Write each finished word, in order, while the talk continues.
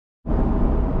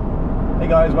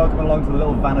guys, welcome along to the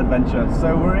little van adventure.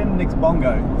 So we're in Nick's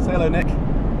Bongo. Say hello, Nick.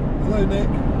 Hello, Nick.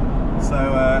 So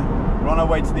we're on our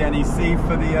way to the NEC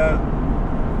for the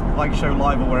Bike Show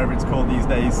Live, or whatever it's called these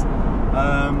days.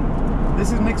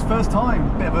 This is Nick's first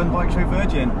time, bit of a Bike Show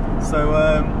virgin. So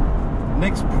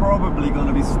Nick's probably going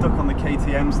to be stuck on the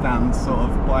KTM stand, sort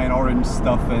of buying orange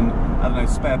stuff and, I don't know,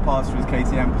 spare parts for his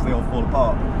KTM because they all fall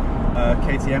apart.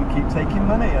 KTM keep taking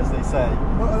money, as they say.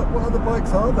 What other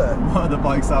bikes are there? What other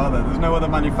bikes are there? There's no other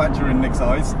manufacturer in Nick's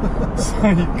eyes. So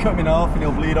you cut him in half and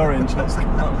he'll bleed orange. So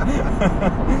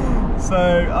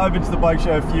I've been to the Bike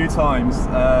Show a few times,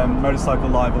 Motorcycle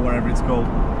Live or wherever it's called.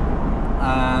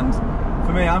 And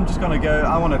for me, I'm just going to go,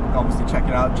 I want to obviously check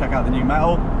it out, check out the new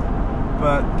metal,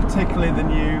 but particularly the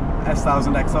new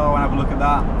S1000 XR. I want to have a look at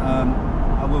that.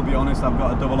 I will be honest, I've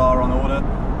got a double R on order.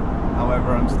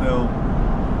 However, I'm still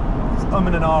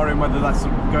umming and ahhing whether that's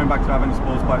going back to having a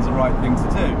sports bike is the right thing to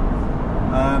do.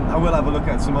 I will have a look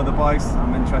at some other bikes.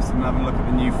 I'm interested in having a look at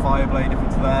the new Fireblade if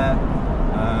it's there,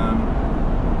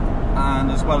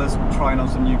 and as well as trying on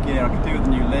some new gear. I could do with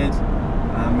the new lid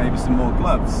and maybe some more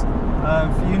gloves.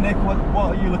 For you, Nick, what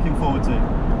are you looking forward to?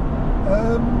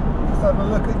 Just having a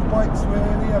look at the bikes,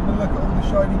 really, having a look at all the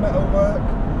shiny metal work.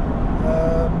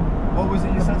 What was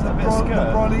it you said? A bit of skirt?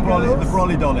 The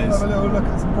Brolly dollies. Have a little look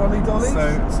at some Brolly dollies.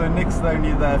 So Nick's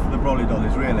only there for the Brolly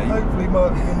dollies, really? Hopefully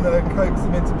Mark can coax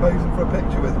them into posing for a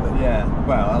picture with me. Yeah,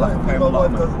 well, I'll have to pay them a lot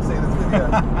of money. My wife doesn't see this video.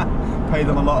 Pay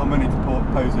them a lot of money to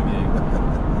pose with you.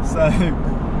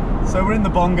 So we're in the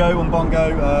Bongo on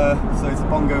Bongo, so it's a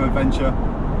Bongo adventure.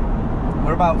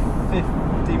 We're about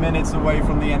 50 minutes away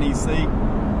from the NEC,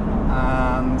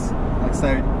 and like I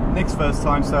say, Nick's first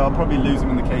time, so I'll probably lose him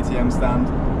in the KTM stand.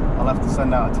 I'll have to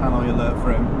send out a tannoy alert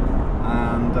for him,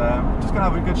 and just gonna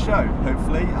have a good show,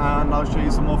 hopefully, and I'll show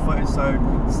you some more footage, so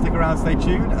stick around, stay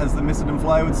tuned, as the Missenden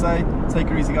Flyer would say. Take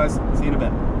her easy, guys, see you in a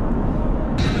bit.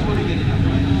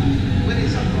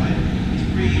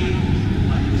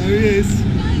 There he is,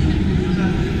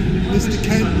 Mr.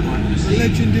 Kent,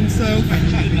 legend himself.